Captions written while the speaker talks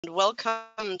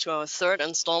Welcome to our third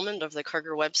installment of the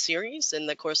Karger web series in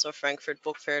the course of Frankfurt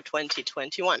Book Fair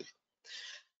 2021.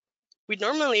 We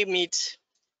normally meet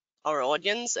our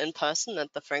audience in person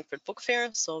at the Frankfurt Book Fair,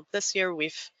 so this year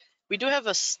we do have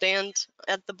a stand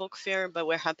at the book fair, but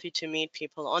we're happy to meet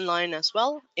people online as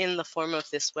well in the form of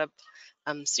this web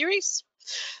series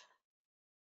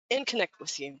and connect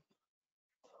with you.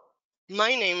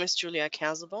 My name is Julia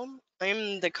Kasebaum.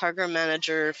 I'm the Karger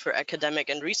manager for academic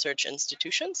and research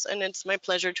institutions, and it's my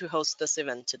pleasure to host this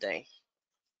event today.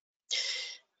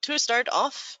 To start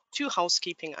off, two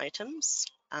housekeeping items.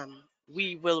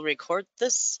 We will record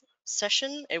this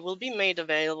session. It will be made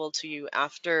available to you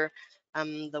after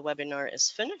the webinar is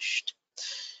finished.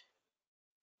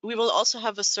 We will also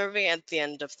have a survey at the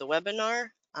end of the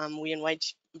webinar. We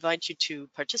invite you to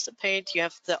participate. You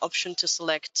have the option to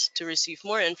select to receive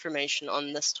more information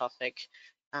on this topic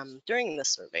during the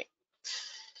survey.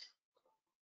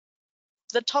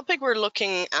 The topic we're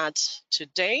looking at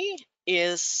today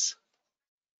is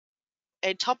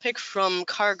a topic from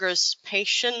Karger's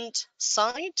patient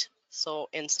side. So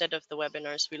instead of the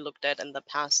webinars we looked at in the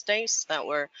past days that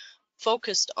were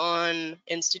focused on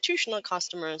institutional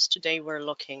customers, today we're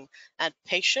looking at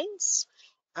patients.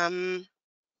 And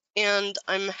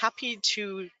I'm happy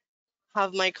to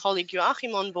have my colleague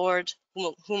Joachim on board,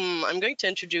 whom I'm going to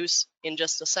introduce in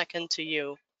just a second to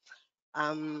you,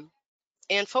 and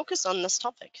focus on this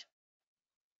topic.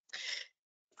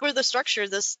 For the structure,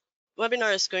 this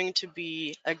webinar is going to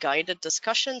be a guided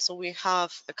discussion, so we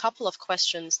have a couple of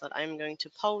questions that I'm going to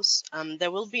pose.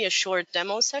 There will be a short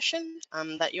demo session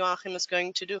that Joachim is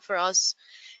going to do for us,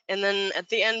 and then at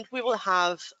the end we will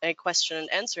have a question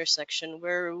and answer section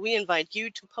where we invite you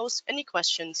to post any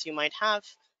questions you might have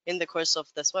in the course of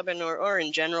this webinar or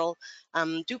in general.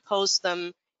 Do post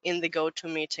them in the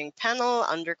GoToMeeting panel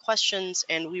under questions,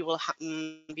 and we will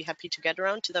be happy to get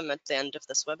around to them at the end of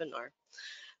this webinar.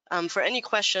 For any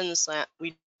questions that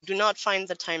we do not find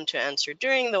the time to answer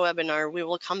during the webinar, we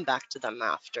will come back to them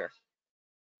after.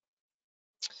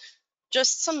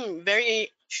 Just some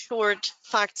very short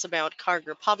facts about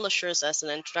Karger Publishers as an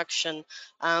introduction.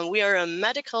 We are a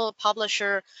medical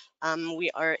publisher. We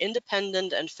are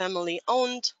independent and family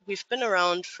owned. We've been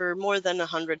around for more than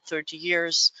 130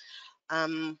 years.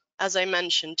 As I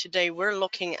mentioned, today we're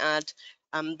looking at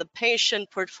the patient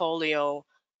portfolio,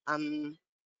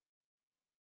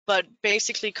 but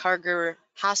basically Karger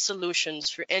has solutions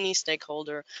for any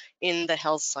stakeholder in the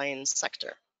health science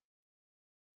sector.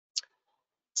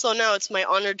 So now it's my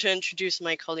honor to introduce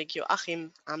my colleague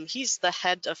Joachim. He's the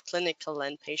head of clinical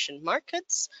and patient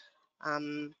markets.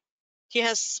 He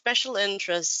has special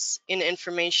interests in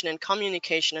information and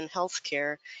communication in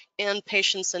healthcare and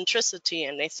patient centricity,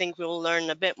 and I think we will learn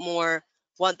a bit more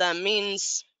what that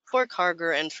means for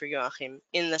Karger and for Joachim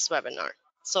in this webinar.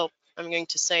 So I'm going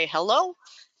to say hello,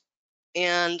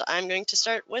 and I'm going to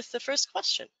start with the first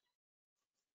question.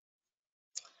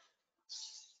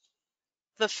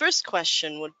 The first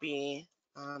question would be,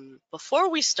 before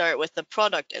we start with the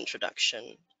product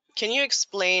introduction, can you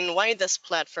explain why this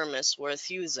platform is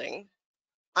worth using,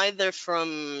 either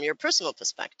from your personal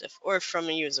perspective or from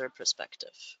a user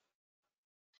perspective?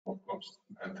 Of course,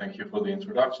 and thank you for the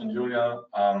introduction, Julia.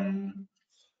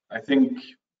 I think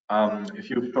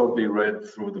if you shortly read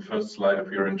through the first slide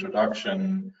of your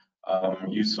introduction,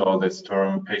 you saw this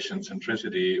term patient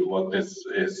centricity. What this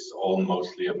is all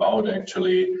mostly about,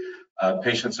 actually.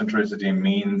 Patient centricity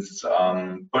means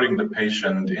putting the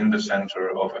patient in the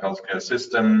center of a healthcare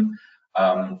system.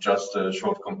 Just a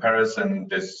short comparison,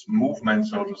 this movement,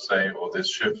 so to say, or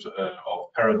this shift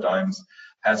of paradigms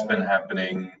has been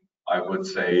happening, I would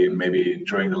say, maybe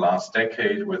during the last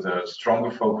decade, with a stronger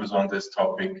focus on this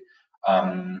topic,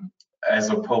 as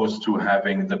opposed to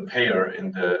having the payer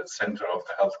in the center of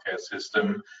the healthcare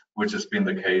system, which has been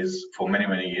the case for many,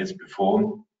 many years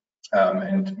before.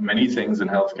 And many things in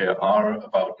healthcare are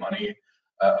about money,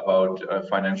 about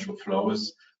financial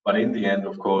flows. But in the end,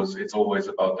 of course, it's always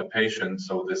about the patient.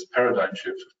 So this paradigm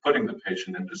shift of putting the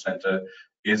patient in the center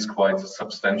is quite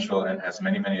substantial and has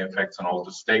many, many effects on all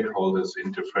the stakeholders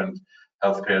in different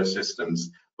healthcare systems.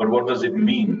 But what does it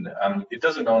mean? It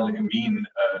doesn't only mean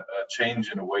a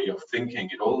change in a way of thinking.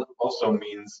 It also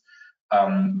means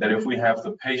that if we have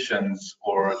the patients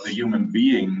or the human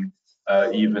being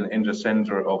even in the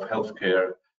center of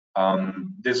healthcare,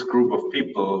 this group of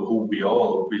people who we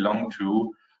all belong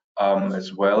to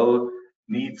as well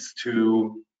needs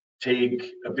to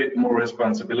take a bit more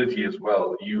responsibility as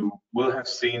well. You will have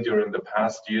seen during the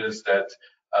past years that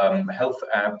health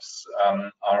apps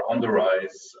are on the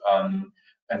rise,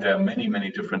 and there are many, many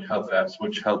different health apps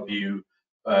which help you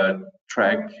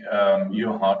track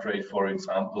your heart rate, for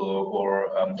example, or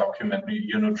document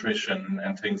your nutrition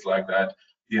and things like that.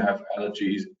 You have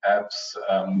allergies apps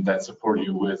that support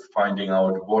you with finding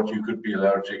out what you could be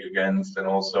allergic against, and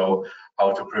also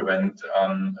how to prevent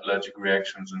allergic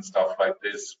reactions and stuff like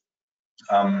this.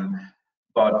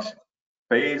 But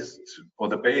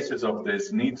the basis of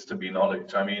this needs to be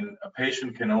knowledge. I mean, a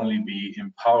patient can only be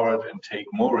empowered and take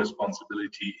more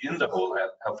responsibility in the whole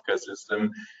healthcare system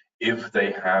if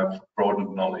they have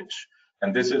broadened knowledge.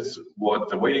 And this is what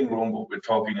the waiting room, what we're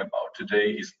talking about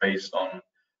today, is based on.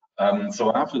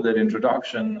 So after that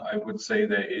introduction, I would say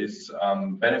there is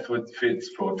benefits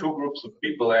for two groups of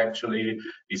people, actually,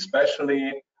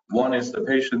 especially. One is the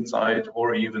patient side,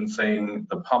 or even saying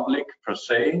the public per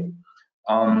se.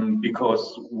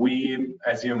 Because we,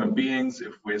 as human beings,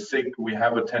 if we're sick, we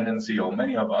have a tendency, or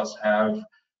many of us have,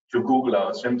 to Google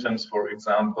our symptoms, for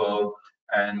example.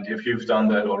 And if you've done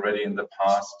that already in the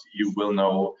past, you will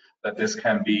know that this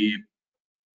can be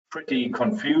pretty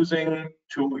confusing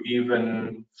to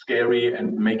even scary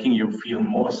and making you feel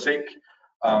more sick,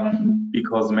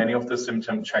 because many of the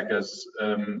symptom checkers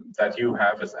that you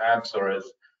have as apps or as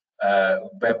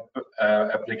web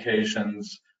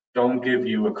applications don't give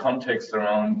you a context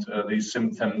around these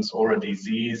symptoms or a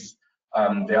disease.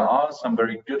 There are some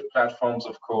very good platforms,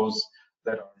 of course,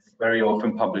 that are very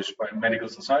often published by medical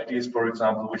societies, for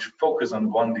example, which focus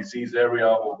on one disease area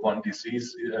or one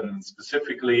disease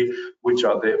specifically, which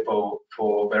are therefore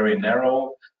for very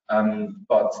narrow.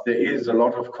 But there is a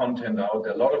lot of content out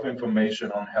there, a lot of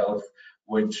information on health,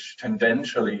 which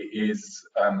tendentially is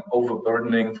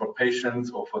overburdening for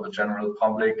patients or for the general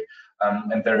public,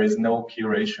 and there is no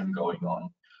curation going on.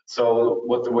 So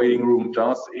what the waiting room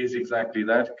does is exactly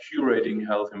that, curating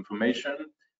health information.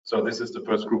 So this is the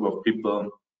first group of people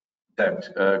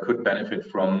that could benefit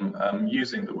from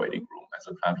using the waiting room as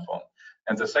a platform.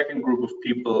 And the second group of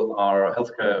people are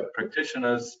healthcare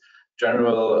practitioners,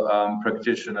 general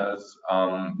practitioners,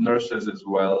 nurses as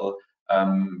well,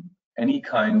 any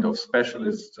kind of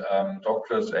specialist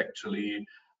doctors, actually,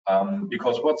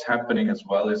 because what's happening as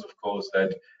well is, of course,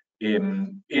 that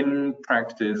in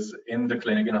practice, in the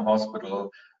clinic, in a hospital,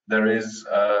 there is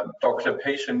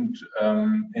doctor-patient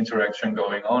interaction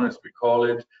going on, as we call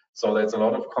it. So there's a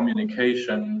lot of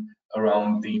communication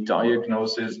around the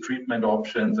diagnosis, treatment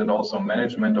options, and also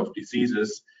management of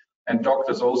diseases. And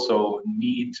doctors also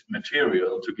need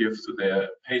material to give to their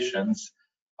patients.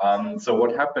 So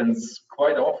what happens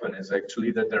quite often is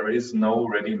actually that there is no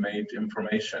ready-made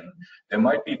information. There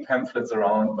might be pamphlets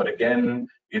around, but again,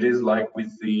 it is like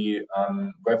with the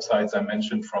websites I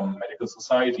mentioned from medical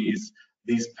societies.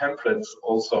 These pamphlets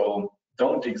also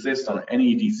don't exist on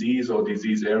any disease or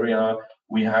disease area.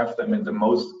 We have them in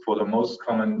for the most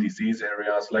common disease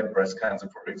areas, like breast cancer,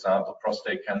 for example,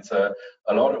 prostate cancer,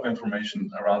 a lot of information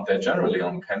around there generally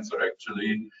on cancer,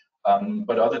 actually.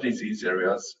 But other disease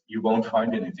areas, you won't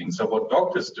find anything. So what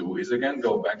doctors do is, again,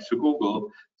 go back to Google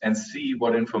and see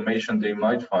what information they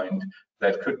might find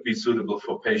that could be suitable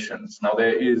for patients. Now,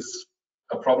 there is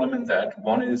a problem in that.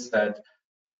 One is that,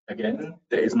 again,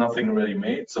 there is nothing really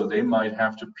made, so they might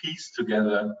have to piece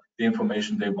together the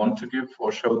information they want to give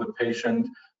or show the patient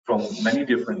from many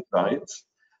different sides.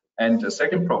 And a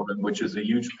second problem, which is a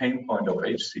huge pain point of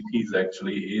HCPs,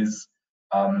 actually, is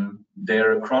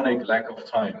their chronic lack of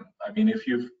time. I mean, if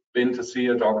you've been to see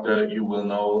a doctor, you will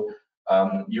know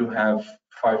you have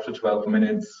 5 to 12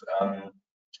 minutes,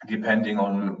 depending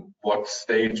on what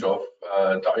stage of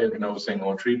diagnosing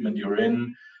or treatment you're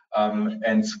in,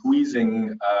 and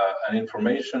squeezing an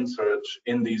information search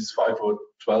in these 5 or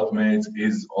 12 minutes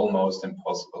is almost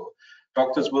impossible.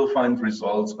 Doctors will find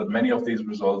results, but many of these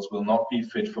results will not be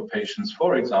fit for patients.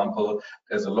 For example,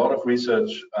 there's a lot of research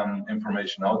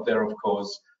information out there, of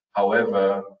course.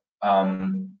 However,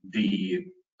 the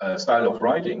style of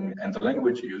writing and the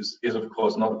language use is, of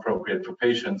course, not appropriate for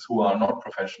patients who are not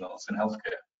professionals in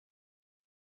healthcare.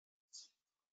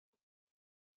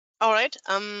 All right.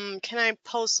 Can I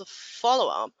pose a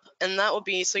follow-up? And that would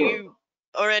be, so you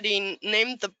already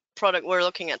named the product we're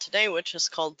looking at today, which is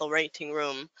called the Waiting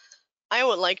Room. I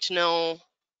would like to know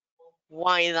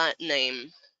why that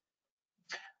name.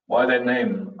 Why that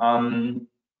name?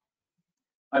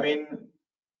 I mean,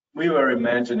 we were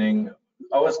imagining,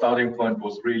 our starting point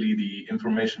was really the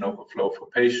information overflow for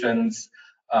patients,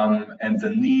 and the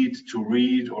need to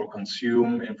read or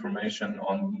consume information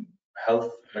on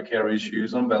health care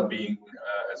issues, on well-being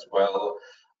as well.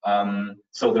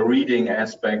 So the reading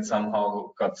aspect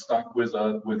somehow got stuck with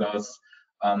us.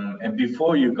 And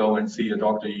before you go and see a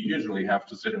doctor, you usually have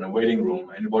to sit in a waiting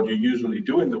room. And what you usually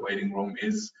do in the waiting room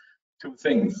is two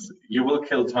things. You will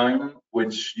kill time,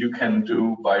 which you can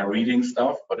do by reading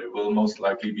stuff, but it will most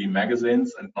likely be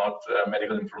magazines and not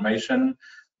medical information.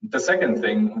 The second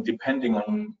thing, depending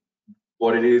on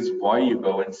what it is, why you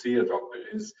go and see a doctor,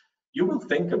 is you will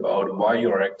think about why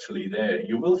you're actually there.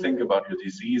 You will think about your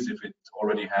disease if it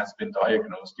already has been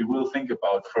diagnosed. You will think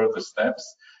about further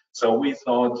steps. So we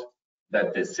thought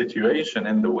that this situation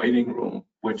in the waiting room,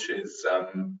 which is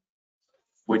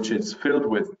filled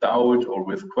with doubt or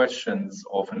with questions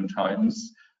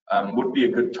oftentimes, would be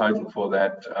a good title for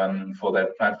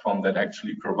that platform that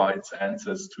actually provides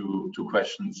answers to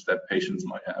questions that patients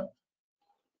might have.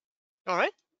 All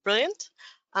right, brilliant.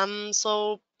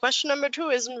 So question number 2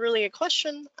 isn't really a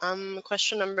question.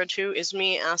 Question number 2 is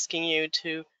me asking you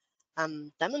to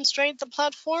demonstrate the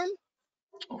platform.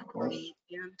 Of course.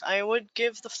 And I would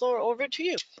give the floor over to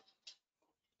you.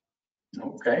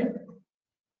 Okay.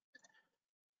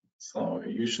 So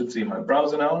you should see my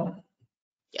browser now.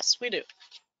 Yes, we do.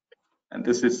 And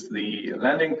this is the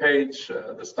landing page,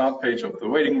 the start page of the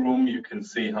waiting room. You can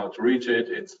see how to reach it.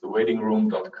 It's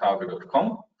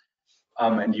thewaitingroom.karger.com.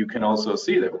 And you can also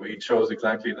see that we chose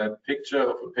exactly that picture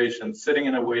of a patient sitting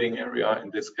in a waiting area, in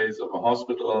this case of a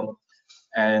hospital.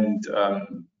 And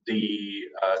the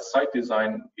site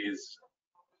design is,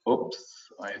 oops,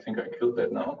 I think I killed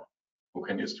that now. Or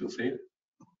can you still see it?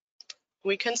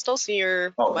 We can still see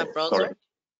your web browser. Sorry,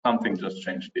 something just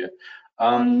changed here.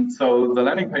 So the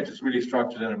landing page is really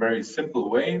structured in a very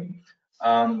simple way.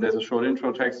 There's a short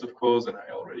intro text, of course, and I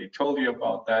already told you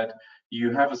about that. You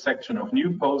have a section of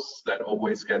new posts that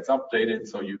always gets updated,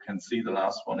 so you can see the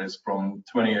last one is from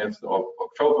 20th of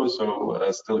October,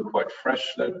 so still quite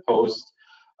fresh, that post.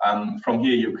 From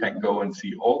here, you can go and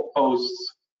see all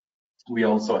posts. We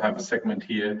also have a segment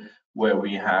here where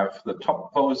we have the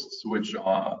top posts, which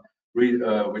are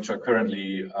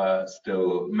currently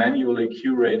still manually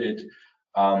curated.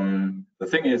 The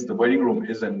thing is, the waiting room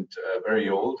isn't very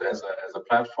old as a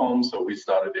platform, so we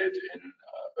started it in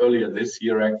earlier this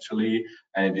year actually,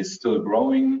 and it is still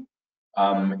growing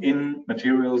in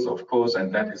materials, of course,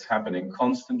 and that is happening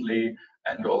constantly,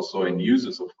 and also in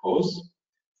users, of course.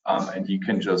 And you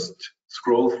can just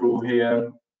scroll through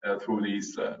here through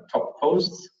these top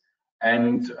posts,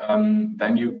 and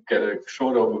then you get a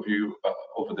short overview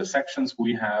over the sections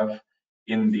we have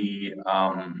in the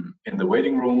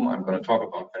waiting room. I'm going to talk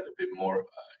about that a bit more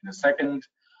in a second.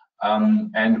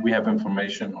 And we have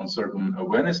information on certain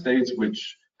awareness dates,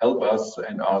 which help us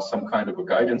and are some kind of a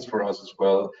guidance for us as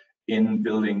well in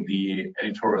building the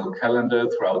editorial calendar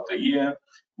throughout the year.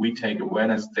 We take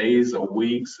awareness days or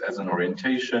weeks as an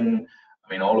orientation. I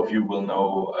mean, all of you will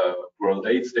know World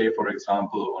AIDS Day, for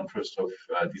example, on 1st of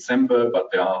December, but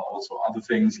there are also other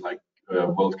things like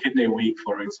World Kidney Week,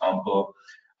 for example,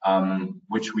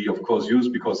 which we of course use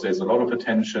because there's a lot of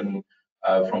attention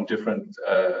from different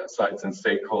sites and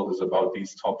stakeholders about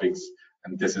these topics.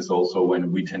 And this is also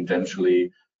when we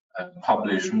tendentially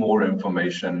publish more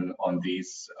information on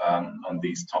these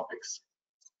topics.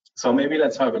 So maybe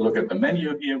let's have a look at the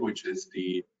menu here, which is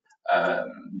the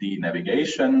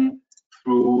navigation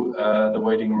through the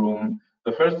waiting room.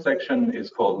 The first section is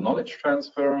called knowledge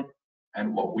transfer,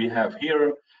 and what we have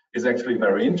here is actually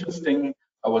very interesting.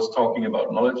 I was talking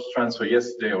about knowledge transfer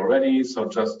yesterday already, so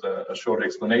just a short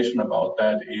explanation about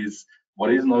that is,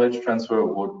 what is knowledge transfer?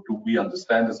 What do we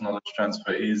understand as knowledge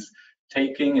transfer is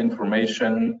taking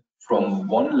information from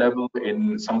one level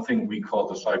in something we call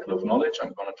the cycle of knowledge.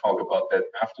 I'm going to talk about that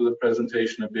after the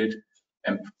presentation a bit,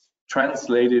 and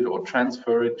translate it or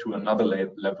transfer it to another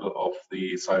level of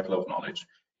the cycle of knowledge.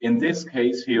 In this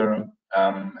case here,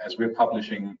 as we're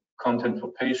publishing content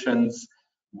for patients,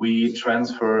 we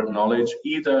transfer knowledge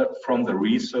either from the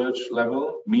research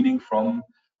level, meaning from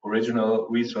original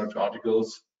research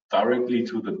articles, directly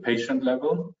to the patient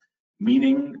level,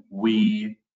 meaning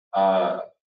we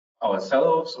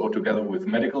ourselves or together with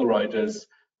medical writers,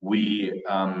 we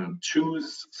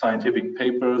choose scientific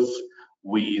papers,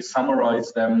 we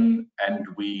summarize them, and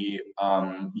we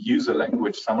use a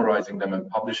language summarizing them and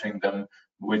publishing them,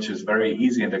 which is very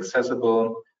easy and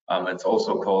accessible. It's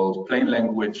also called plain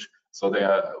language. So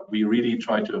we really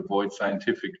try to avoid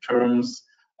scientific terms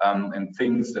and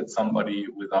things that somebody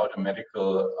without a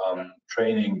medical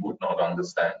training would not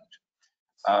understand.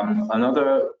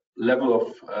 Another level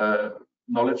of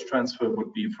knowledge transfer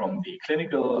would be from the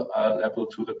clinical level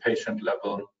to the patient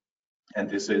level, and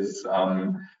this is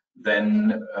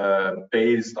then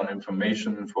based on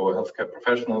information for healthcare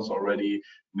professionals already,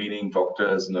 meaning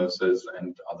doctors, nurses,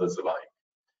 and others alike.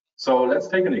 So let's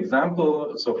take an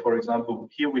example. So for example,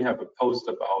 here we have a post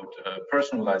about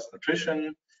personalized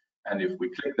nutrition, and if we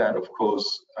click that, of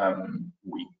course,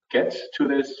 we get to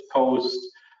this post.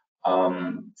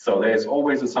 So there's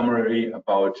always a summary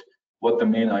about what the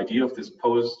main idea of this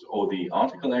post or the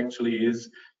article actually is.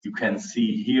 You can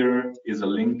see here is a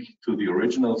link to the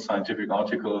original scientific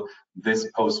article this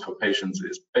post for patients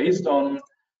is based on.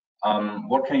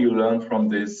 What can you learn from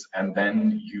this? And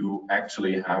then you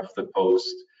actually have the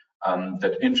post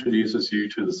that introduces you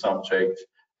to the subject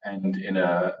and in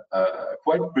a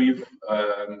quite brief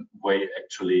way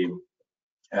actually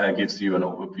gives you an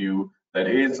overview that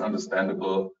is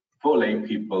understandable for lay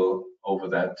people over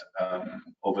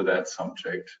that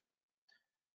subject.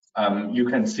 You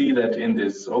can see that in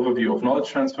this overview of knowledge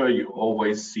transfer, you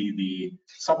always see the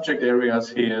subject areas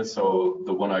here. So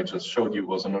the one I just showed you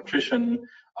was on nutrition.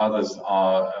 Others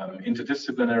are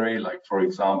interdisciplinary, like for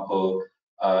example,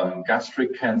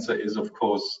 gastric cancer is of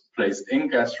course placed in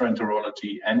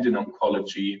gastroenterology and in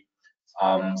oncology.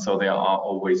 So there are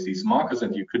always these markers,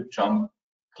 and you could jump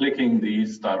clicking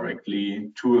these directly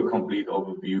to a complete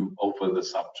overview over the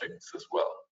subjects as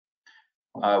well.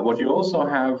 What you also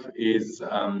have is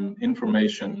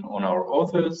information on our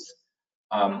authors.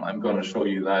 I'm going to show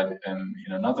you that in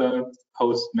another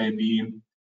post maybe.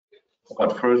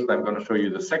 But first, I'm going to show you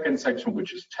the second section,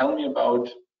 which is Tell Me About.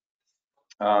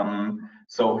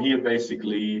 So here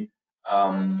basically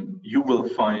you will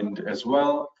find as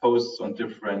well posts on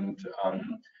different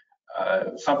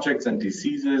subjects and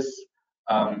diseases.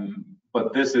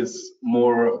 But this is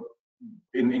more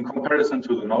in comparison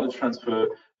to the knowledge transfer.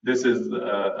 This is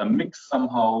a mix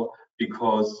somehow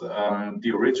because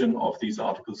the origin of these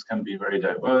articles can be very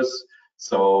diverse.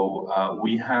 So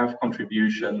we have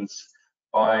contributions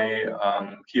by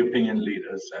key opinion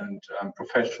leaders and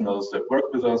professionals that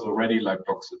work with us already, like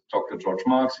Dr. George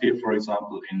Marks here, for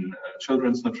example, in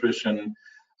children's nutrition.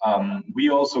 We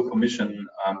also commission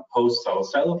posts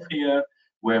ourselves here,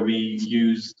 where we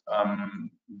used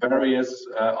various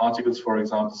articles, for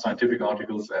example, scientific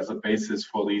articles as a basis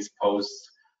for these posts.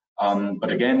 But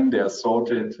again, they are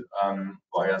sorted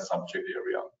via subject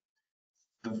area.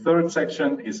 The third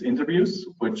section is interviews,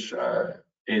 which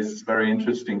is very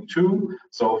interesting too.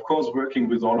 So of course, working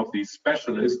with all of these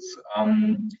specialists,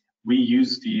 we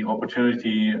use the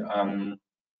opportunity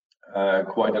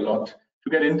quite a lot to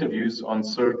get interviews on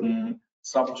certain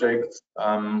subjects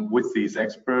with these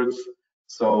experts.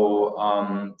 So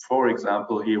for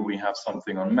example, here we have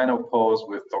something on menopause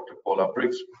with Dr. Paula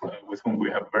Briggs, with whom we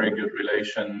have a very good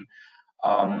relation.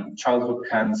 Childhood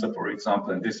cancer, for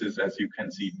example, and this is, as you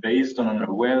can see, based on an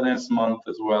awareness month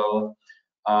as well.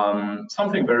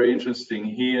 Something very interesting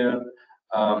here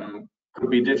could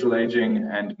be digital aging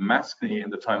and maskne in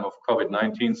the time of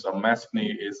COVID-19. So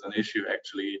maskne is an issue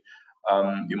actually.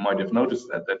 You might have noticed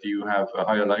that you have a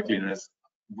higher likeliness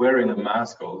wearing a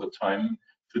mask all the time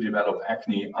to develop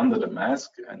acne under the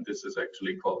mask, and this is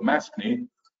actually called maskne.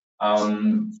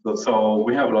 So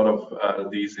we have a lot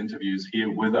of these interviews here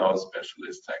with our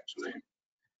specialists actually.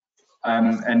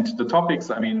 And the topics,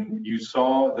 I mean, you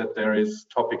saw that there is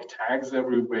topic tags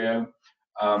everywhere.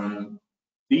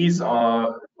 These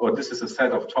are, or this is a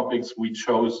set of topics we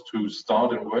chose to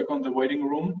start and work on the waiting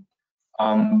room.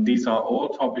 These are all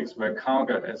topics where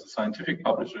Karger, as a scientific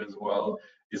publisher as well,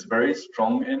 is very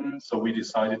strong in. So we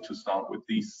decided to start with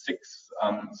these 6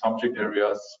 subject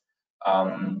areas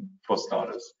for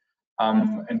starters.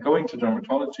 And going to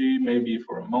dermatology, maybe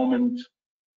for a moment,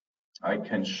 I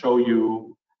can show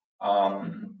you a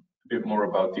bit more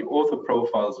about the author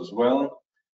profiles as well.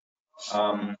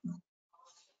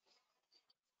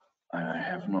 I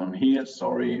have none here,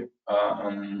 sorry.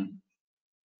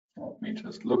 Let me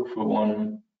just look for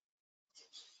one.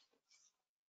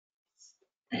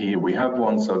 Here we have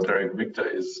one. So Derek Victor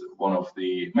is one of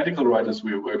the medical writers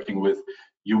we are working with.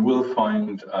 You will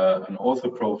find an author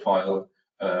profile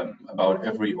about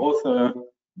every author,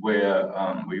 where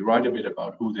we write a bit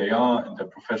about who they are and their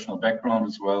professional background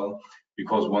as well.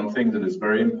 Because one thing that is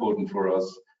very important for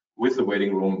us with the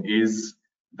waiting room is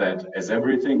that, as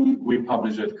everything we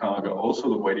publish at Karger, also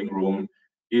the waiting room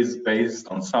is based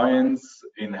on science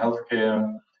in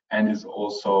healthcare, and is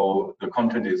also, the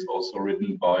content is also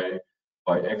written by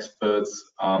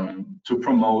experts to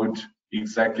promote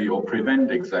exactly or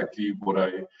prevent exactly what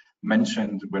I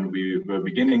mentioned when we were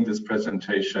beginning this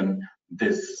presentation,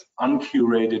 this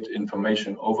uncurated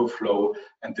information overflow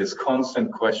and this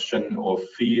constant question or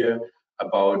fear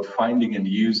about finding and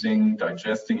using,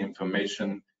 digesting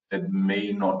information that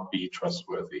may not be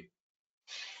trustworthy.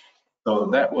 So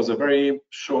that was a very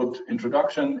short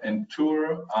introduction and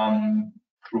tour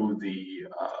through the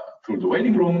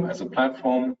waiting room as a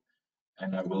platform,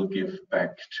 and I will give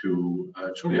back to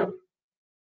Julia.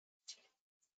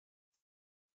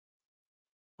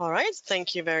 All right,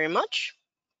 thank you very much.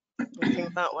 I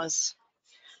think that was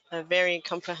a very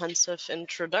comprehensive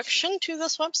introduction to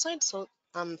this website, so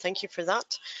thank you for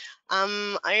that.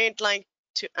 I'd like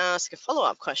to ask a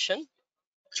follow-up question.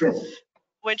 Sure.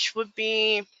 Which would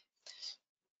be,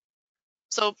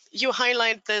 so you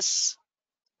highlight this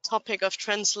topic of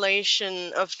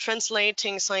translating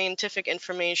scientific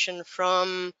information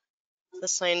from the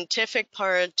scientific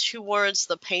part towards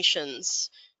the patients.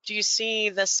 Do you see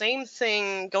the same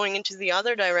thing going into the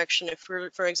other direction if we're,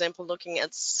 for example, looking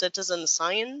at citizen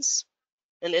science?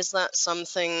 And is that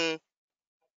something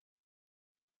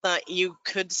that you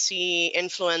could see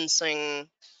influencing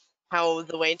how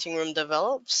the waiting room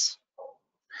develops?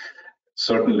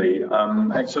 Certainly.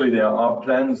 Actually, there are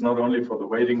plans not only for the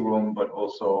waiting room, but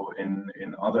also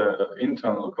in other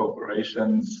internal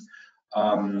corporations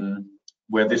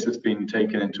where this has been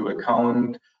taken into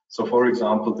account. So, for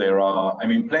example, there are,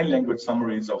 plain language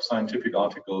summaries of scientific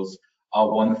articles are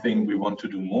one thing we want to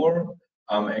do more.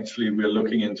 Actually, we're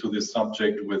looking into this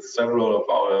subject with several of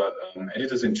our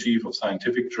editors-in-chief of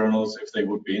scientific journals, if they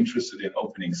would be interested in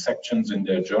opening sections in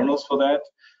their journals for that.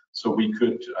 So we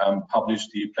could publish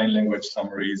the plain language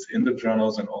summaries in the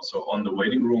journals and also on the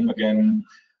waiting room again.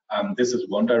 This is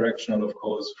one directional, of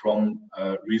course, from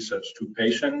research to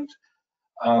patient.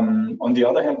 On the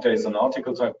other hand, there is an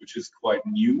article type which is quite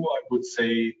new, I would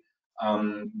say,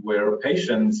 where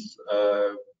patients,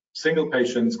 single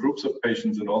patients, groups of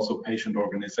patients, and also patient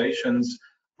organizations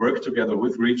work together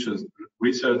with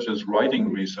researchers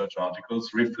writing research articles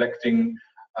reflecting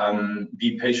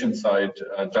the patient side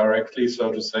directly,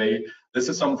 so to say. This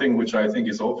is something which I think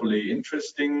is awfully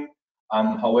interesting.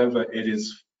 However, it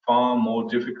is far more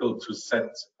difficult to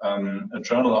set a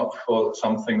journal up for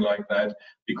something like that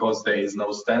because there is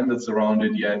no standards around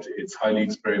it yet. It's highly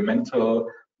experimental.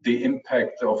 The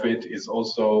impact of it is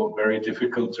also very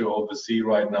difficult to oversee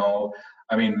right now.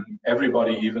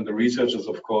 Everybody, even the researchers,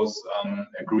 of course,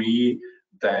 agree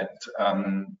that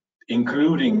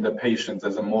including the patients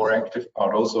as a more active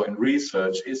part also in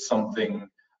research is something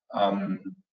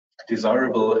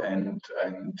desirable and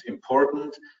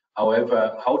important.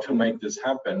 However, how to make this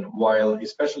happen while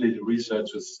especially the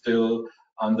researchers still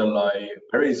underlie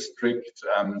very strict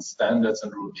standards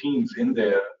and routines in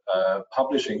their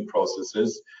publishing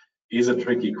processes is a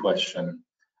tricky question.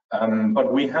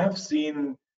 But we have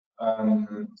seen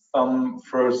some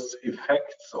first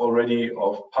effects already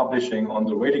of publishing on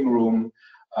the waiting room,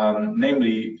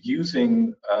 namely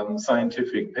using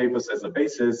scientific papers as a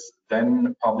basis,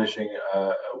 then publishing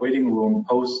a waiting room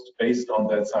post based on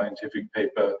that scientific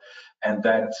paper, and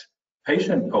that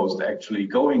patient post actually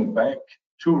going back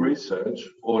to research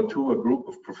or to a group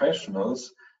of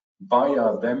professionals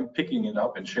via them picking it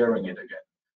up and sharing it again.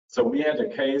 So we had a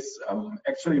case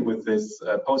actually with this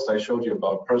post I showed you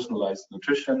about personalized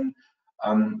nutrition,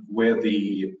 where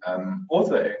the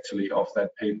author actually of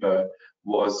that paper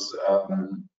was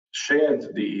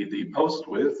shared the post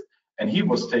with, and he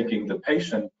was taking the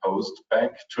patient post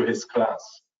back to his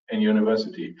class in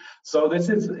university. So this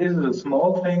is a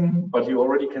small thing, but you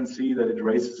already can see that it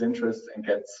raises interest and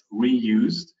gets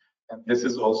reused. And this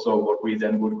is also what we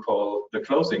then would call the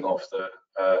closing of the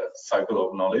cycle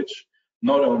of knowledge,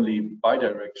 not only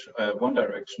one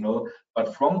directional,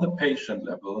 but from the patient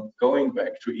level, going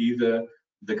back to either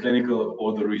the clinical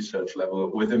or the research level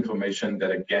with information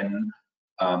that again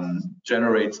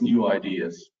generates new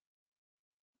ideas.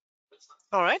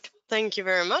 All right, thank you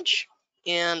very much.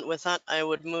 And with that, I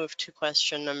would move to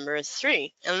question number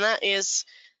 3. And that is,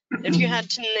 if you had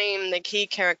to name the key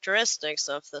characteristics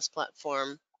of this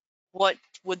platform, what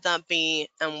would that be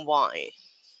and why?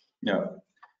 Yeah,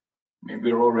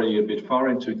 we're already a bit far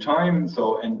into time.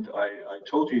 And I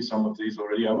told you some of these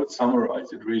already. I would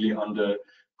summarize it really under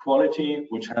quality,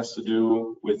 which has to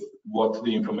do with what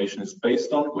the information is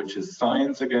based on, which is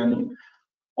science again.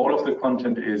 All of the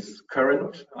content is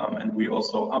current, and we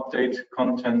also update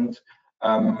content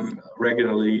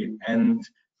regularly, and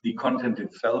the content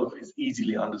itself is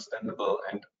easily understandable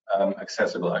and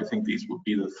accessible. I think these would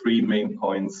be the 3 main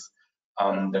points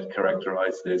that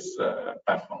characterize this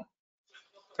platform.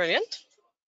 Brilliant.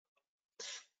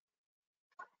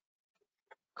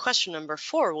 Question number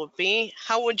 4 would be,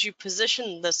 how would you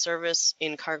position the service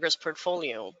in Karger's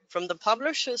portfolio from the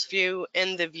publisher's view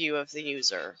and the view of the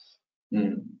user?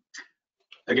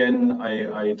 Again,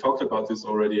 I talked about this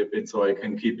already a bit, so I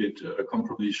can keep it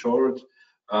comparably short.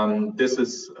 This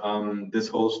is this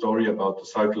whole story about the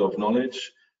cycle of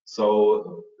knowledge.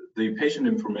 So the patient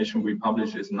information we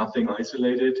publish is nothing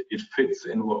isolated. It fits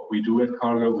in what we do at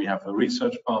Karger. We have a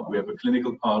research part, we have a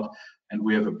clinical part, and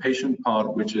we have a patient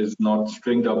part which is not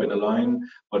stringed up in a line,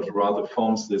 but rather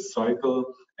forms this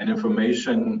cycle, and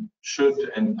information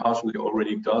should and partially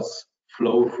already does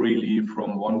flow freely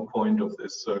from one point of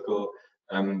this circle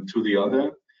to the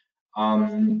other.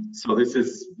 So this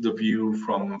is the view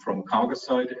from Karger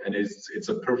side, and it's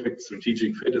a perfect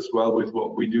strategic fit as well with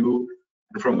what we do.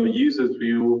 And from a user's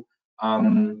view,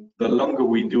 the longer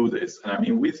we do this, and I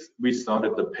mean, we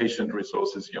started the patient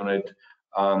resources unit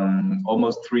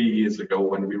almost 3 years ago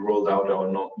when we rolled out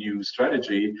our new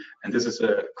strategy, and this is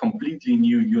a completely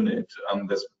new unit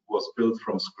that was built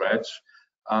from scratch.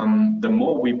 The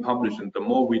more we publish and the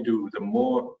more we do, the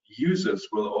more users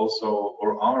will also,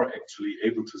 or are actually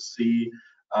able to see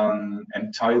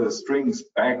and tie the strings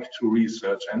back to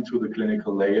research and to the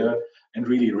clinical layer, and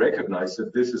really recognize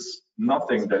that this is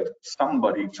nothing that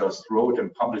somebody just wrote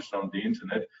and published on the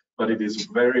internet, but it is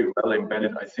very well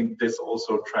embedded. I think this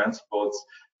also transports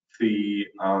the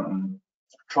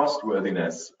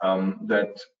trustworthiness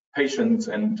that patients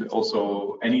and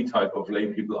also any type of lay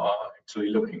people are actually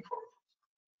looking for.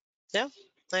 Yeah,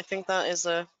 I think that is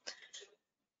a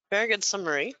very good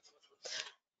summary.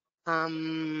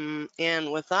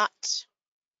 And with that,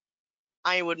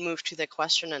 I would move to the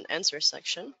question and answer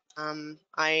section.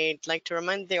 I'd like to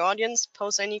remind the audience,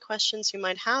 pose any questions you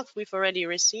might have. We've already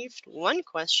received one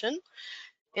question,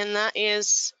 and that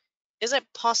is it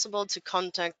possible to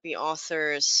contact the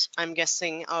authors, I'm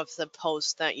guessing, of the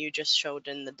post that you just showed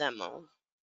in the demo?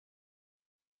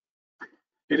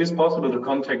 It is possible to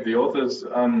contact the authors,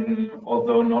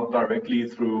 although not directly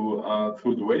through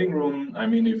the waiting room. I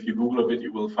mean, if you Google a bit,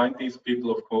 you will find these people.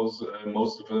 Of course,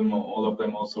 most of them, or all of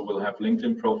them, also will have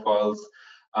LinkedIn profiles,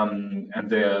 and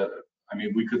they're, I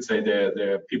mean, we could say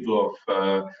they're people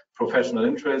of professional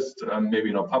interest,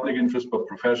 maybe not public interest, but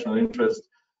professional interest.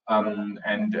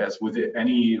 And as with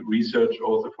any research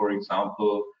author, for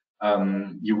example,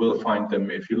 you will find them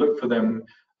if you look for them.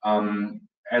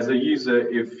 As a user,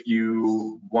 if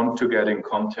you want to get in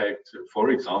contact,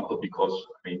 for example, because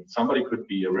I mean, somebody could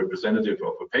be a representative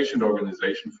of a patient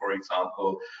organization, for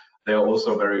example, they're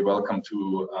also very welcome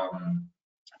to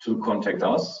contact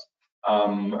us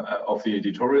of the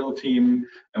editorial team,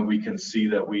 and we can see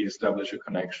that we establish a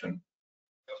connection.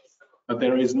 But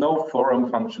there is no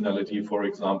forum functionality, for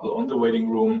example, on the waiting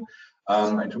room.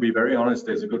 And to be very honest,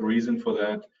 there's a good reason for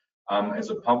that. As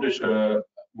a publisher,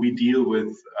 we deal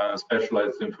with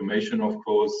specialized information, of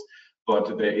course,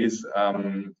 but there is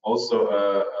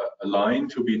also a line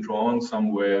to be drawn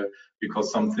somewhere,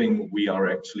 because something we are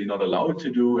actually not allowed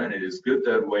to do, and it is good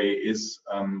that way, is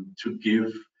to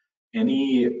give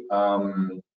any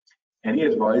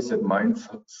advice that might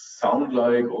sound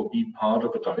like or be part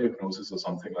of a diagnosis or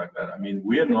something like that. I mean,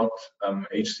 we are not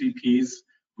HCPs,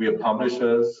 we are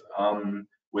publishers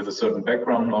with a certain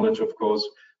background knowledge, of course,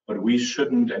 but we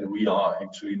shouldn't, and we are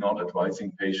actually not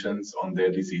advising patients on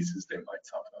their diseases they might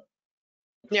suffer.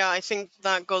 Yeah, I think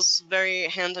that goes very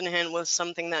hand in hand with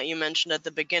something that you mentioned at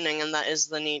the beginning, and that is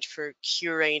the need for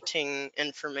curating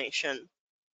information,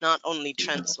 not only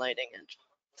translating it.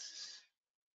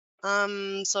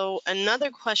 So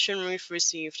another question we've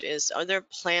received is, are there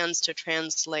plans to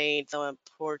translate the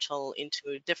portal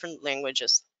into different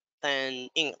languages than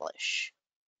English?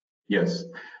 Yes,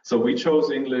 so we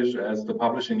chose English as the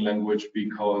publishing language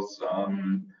because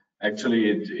actually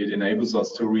it enables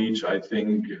us to reach, I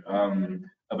think,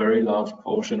 a very large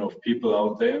portion of people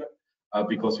out there,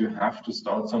 because you have to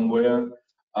start somewhere.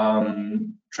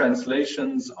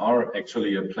 Translations are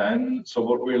actually a plan. So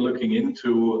what we're looking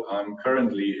into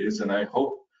currently is, and I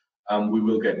hope we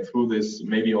will get through this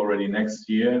maybe already next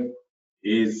year,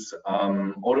 is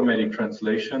automatic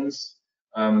translations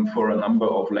for a number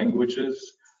of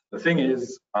languages. The thing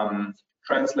is,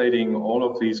 translating all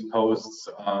of these posts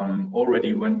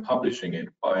already when publishing it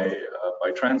by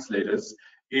translators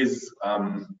is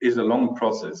a long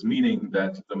process, meaning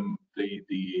that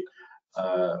the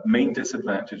main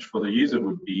disadvantage for the user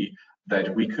would be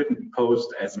that we couldn't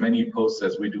post as many posts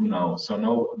as we do now. So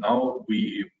now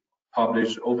we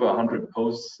publish over 100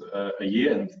 posts a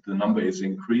year, and the number is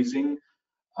increasing.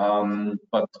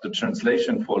 But the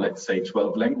translation for, let's say,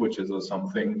 12 languages or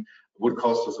something would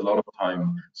cost us a lot of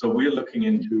time. So we're looking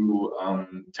into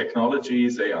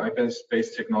technologies,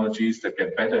 AI-based technologies that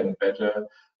get better and better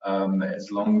the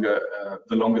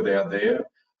longer they are there,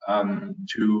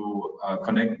 to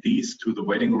connect these to the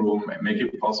waiting room and make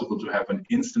it possible to have an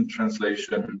instant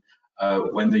translation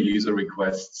when the user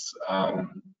requests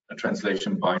a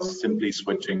translation by simply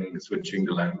switching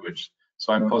the language.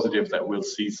 So I'm positive that we'll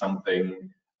see something,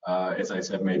 as I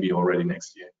said, maybe already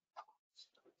next year.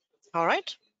 All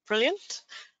right, brilliant.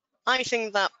 I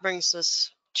think that brings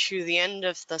us to the end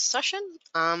of the session.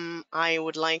 I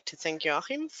would like to thank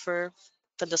Joachim for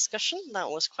the discussion. That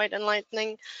was quite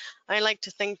enlightening. I'd like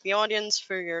to thank the audience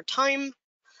for your time.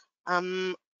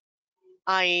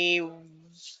 I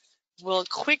will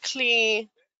quickly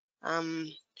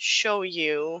show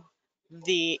you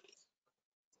the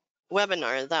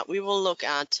webinar that we will look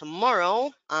at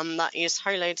tomorrow. That is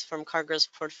highlights from Karger's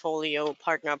portfolio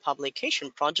partner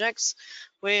publication projects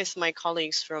with my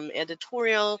colleagues from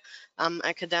editorial,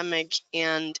 academic,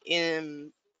 and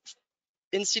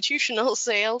institutional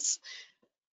sales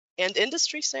and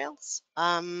industry sales.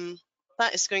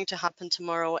 That is going to happen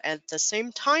tomorrow at the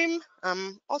same time,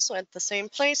 also at the same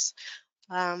place.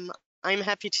 I'm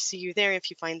happy to see you there if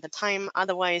you find the time.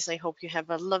 Otherwise, I hope you have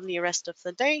a lovely rest of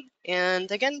the day.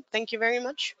 And again, thank you very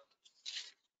much.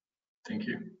 Thank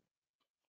you.